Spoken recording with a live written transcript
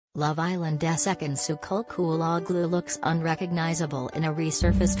Love Island's Ekin-Su Cülcüloğlu looks unrecognizable in a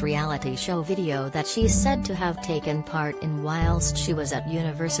resurfaced reality show video that she's said to have taken part in whilst she was at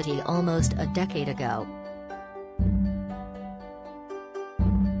university almost a decade ago.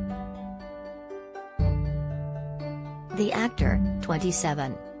 The actor,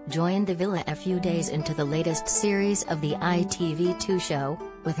 27, joined the villa a few days into the latest series of the ITV2 show,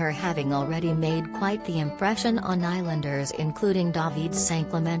 with her having already made quite the impression on Islanders including Davide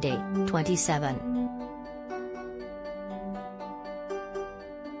Sanclimenti, 27.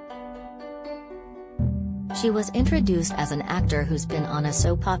 She was introduced as an actor who's been on a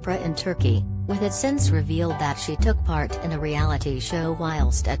soap opera in Turkey, with it since revealed that she took part in a reality show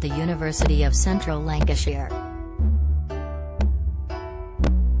whilst at the University of Central Lancashire.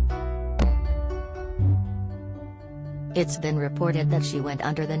 It's been reported that she went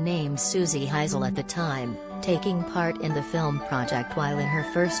under the name Susie Heisel at the time, taking part in the film project while in her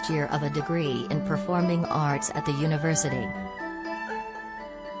first year of a degree in performing arts at the university.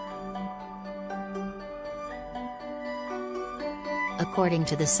 According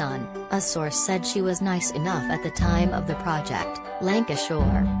to The Sun, a source said she was nice enough at the time of the project,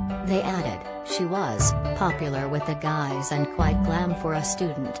 Lancashire. They added, she was popular with the guys and quite glam for a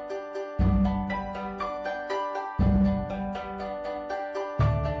student.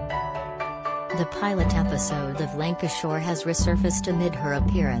 The pilot episode of Lancashire has resurfaced amid her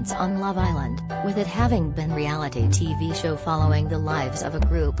appearance on Love Island, with it having been a reality TV show following the lives of a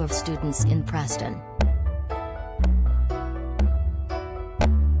group of students in Preston.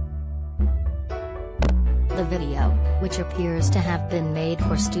 The video, which appears to have been made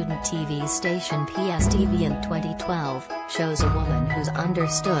for student TV station PSTV in 2012, shows a woman who's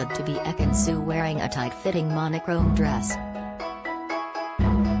understood to be Ekin-Su wearing a tight-fitting monochrome dress.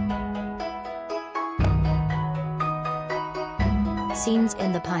 Scenes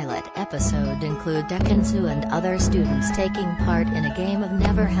in the pilot episode include Ekin-Su and other students taking part in a game of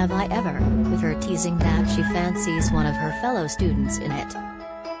Never Have I Ever, with her teasing that she fancies one of her fellow students in it.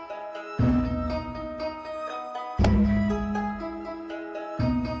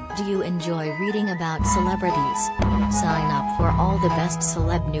 Do you enjoy reading about celebrities? Sign up for all the best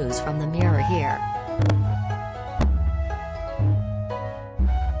celeb news from the Mirror here.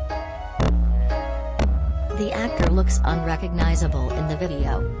 The actor looks unrecognizable in the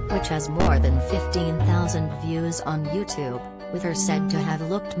video, which has more than 15,000 views on YouTube, with her said to have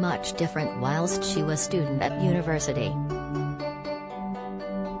looked much different whilst she was a student at university.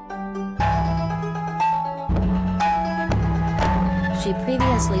 She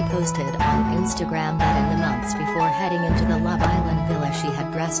previously posted on Instagram that in the months before heading into the Love Island villa she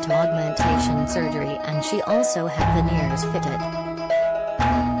had breast augmentation surgery and she also had veneers fitted.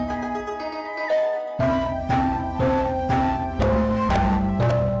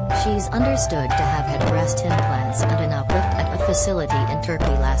 She's understood to have had breast implants and an uplift at a facility in Turkey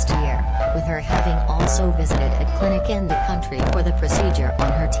last year, with her having also visited a clinic in the country for the procedure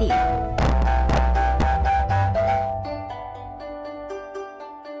on her teeth.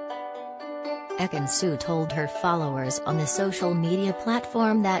 Ekin-Su told her followers on the social media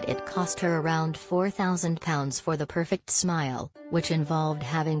platform that it cost her around £4,000 for the perfect smile, which involved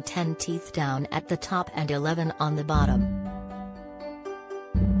having 10 teeth down at the top and 11 on the bottom.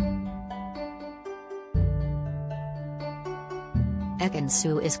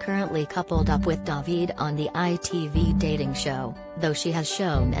 Ekin-Su is currently coupled up with Davide on the ITV dating show, though she has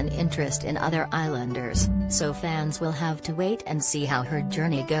shown an interest in other Islanders, so fans will have to wait and see how her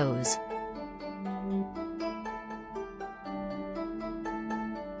journey goes.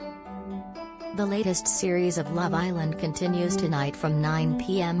 The latest series of Love Island continues tonight from 9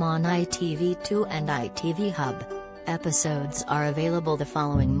 p.m. on ITV2 and ITV Hub. Episodes are available the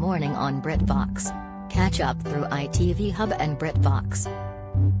following morning on BritBox. Catch up through ITV Hub and BritBox.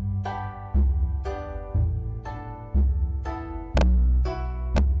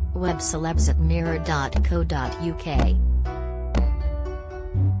 Web celebs at mirror.co.uk.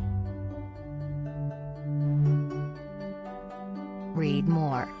 Read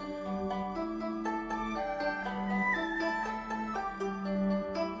more.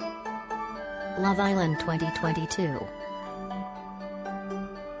 Love Island 2022.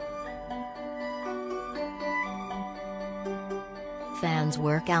 Fans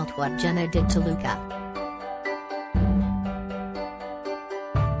work out what Jenna did to Luca.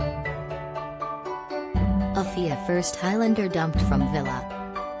 Afia first Highlander dumped from villa.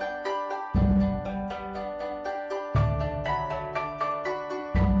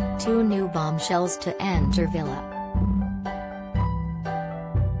 Two new bombshells to enter villa.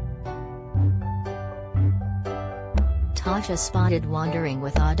 Natasha spotted wandering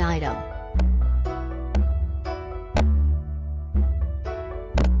with odd item.